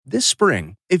This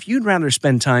spring, if you'd rather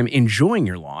spend time enjoying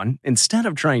your lawn instead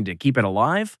of trying to keep it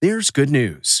alive, there's good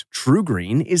news.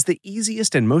 TruGreen is the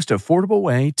easiest and most affordable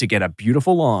way to get a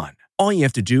beautiful lawn. All you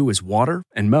have to do is water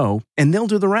and mow, and they'll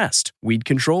do the rest. Weed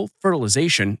control,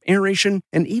 fertilization, aeration,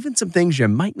 and even some things you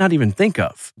might not even think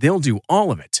of. They'll do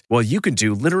all of it, while you can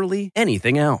do literally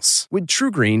anything else. With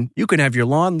TruGreen, you can have your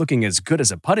lawn looking as good as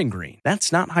a putting green.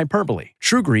 That's not hyperbole.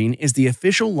 TruGreen is the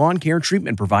official lawn care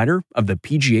treatment provider of the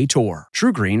PGA Tour.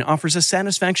 TruGreen offers a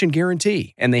satisfaction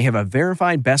guarantee, and they have a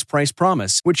verified best price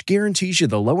promise, which guarantees you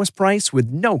the lowest price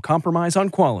with no compromise on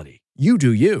quality. You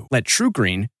do you. Let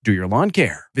TruGreen do your lawn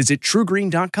care. Visit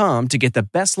TruGreen.com to get the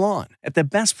best lawn at the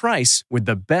best price with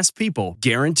the best people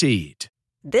guaranteed.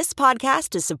 This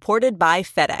podcast is supported by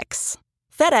FedEx.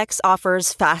 FedEx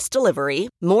offers fast delivery,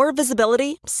 more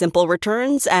visibility, simple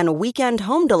returns, and weekend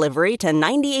home delivery to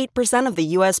 98% of the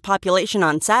U.S. population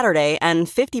on Saturday and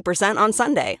 50% on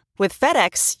Sunday. With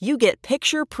FedEx, you get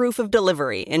picture proof of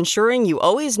delivery, ensuring you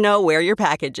always know where your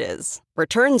package is.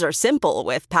 Returns are simple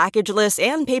with packageless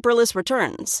and paperless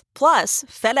returns. Plus,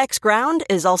 FedEx Ground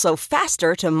is also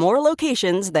faster to more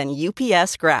locations than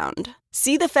UPS Ground.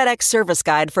 See the FedEx service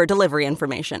guide for delivery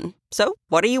information. So,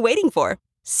 what are you waiting for?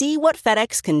 See what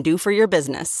FedEx can do for your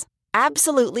business.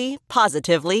 Absolutely,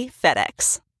 positively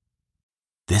FedEx.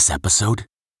 This episode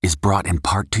is brought in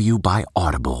part to you by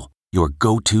Audible, your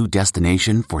go-to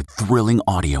destination for thrilling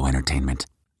audio entertainment.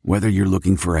 Whether you're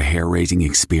looking for a hair-raising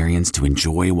experience to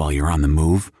enjoy while you're on the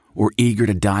move or eager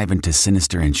to dive into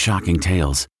sinister and shocking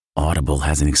tales, Audible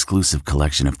has an exclusive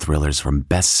collection of thrillers from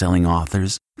best-selling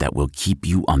authors that will keep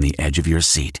you on the edge of your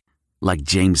seat. Like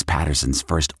James Patterson's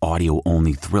first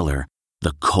audio-only thriller,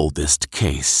 The Coldest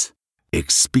Case.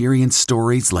 Experience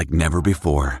stories like never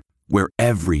before, where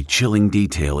every chilling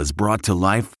detail is brought to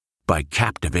life by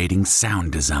captivating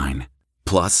sound design.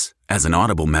 Plus, as an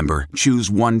Audible member, choose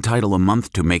one title a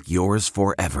month to make yours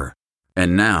forever.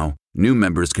 And now, new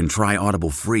members can try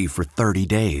Audible free for 30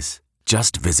 days.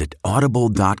 Just visit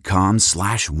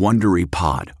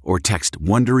audible.com/WonderyPod or text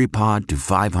WonderyPod to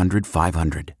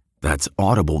 500-500. That's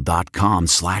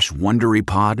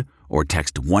audible.com/WonderyPod or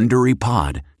text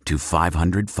WonderyPod to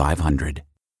 500-500.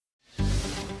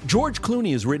 George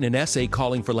Clooney has written an essay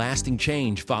calling for lasting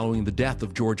change following the death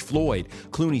of George Floyd.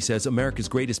 Clooney says America's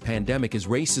greatest pandemic is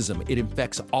racism. It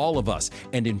infects all of us,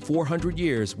 and in 400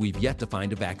 years, we've yet to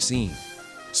find a vaccine.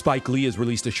 Spike Lee has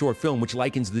released a short film which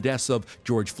likens the deaths of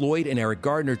George Floyd and Eric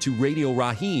Gardner to Radio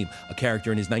Raheem, a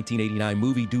character in his 1989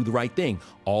 movie Do the Right Thing.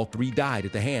 All three died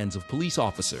at the hands of police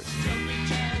officers.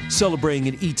 Celebrating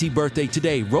an E.T. birthday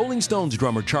today, Rolling Stones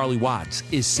drummer Charlie Watts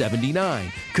is 79,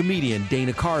 comedian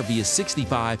Dana Carvey is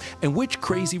 65, and which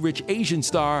crazy rich Asian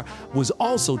star was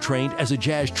also trained as a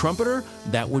jazz trumpeter?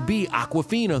 That would be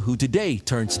Awkwafina, who today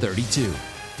turns 32.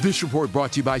 This report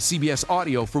brought to you by CBS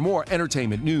Audio. For more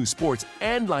entertainment, news, sports,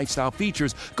 and lifestyle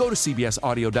features, go to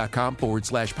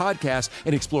cbsaudio.com/podcast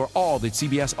and explore all that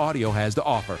CBS Audio has to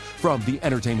offer. From the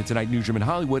Entertainment Tonight newsroom in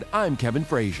Hollywood, I'm Kevin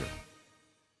Frazier.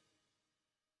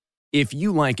 If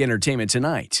you like Entertainment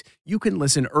Tonight, you can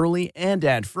listen early and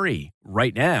ad-free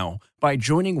right now by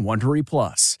joining Wondery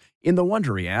Plus in the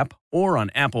Wondery app or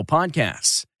on Apple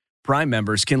Podcasts. Prime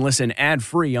members can listen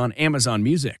ad-free on Amazon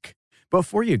Music.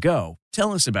 Before you go,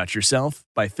 tell us about yourself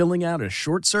by filling out a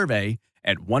short survey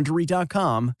at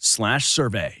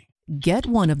Wondery.com/survey. Get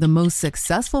one of the most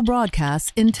successful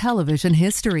broadcasts in television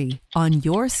history on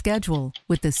your schedule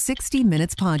with the 60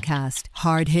 Minutes Podcast.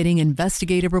 Hard-hitting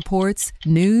investigative reports,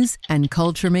 news, and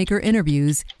culture maker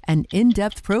interviews, and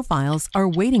in-depth profiles are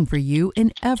waiting for you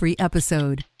in every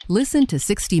episode. Listen to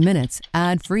 60 Minutes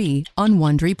ad-free on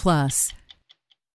Wondery Plus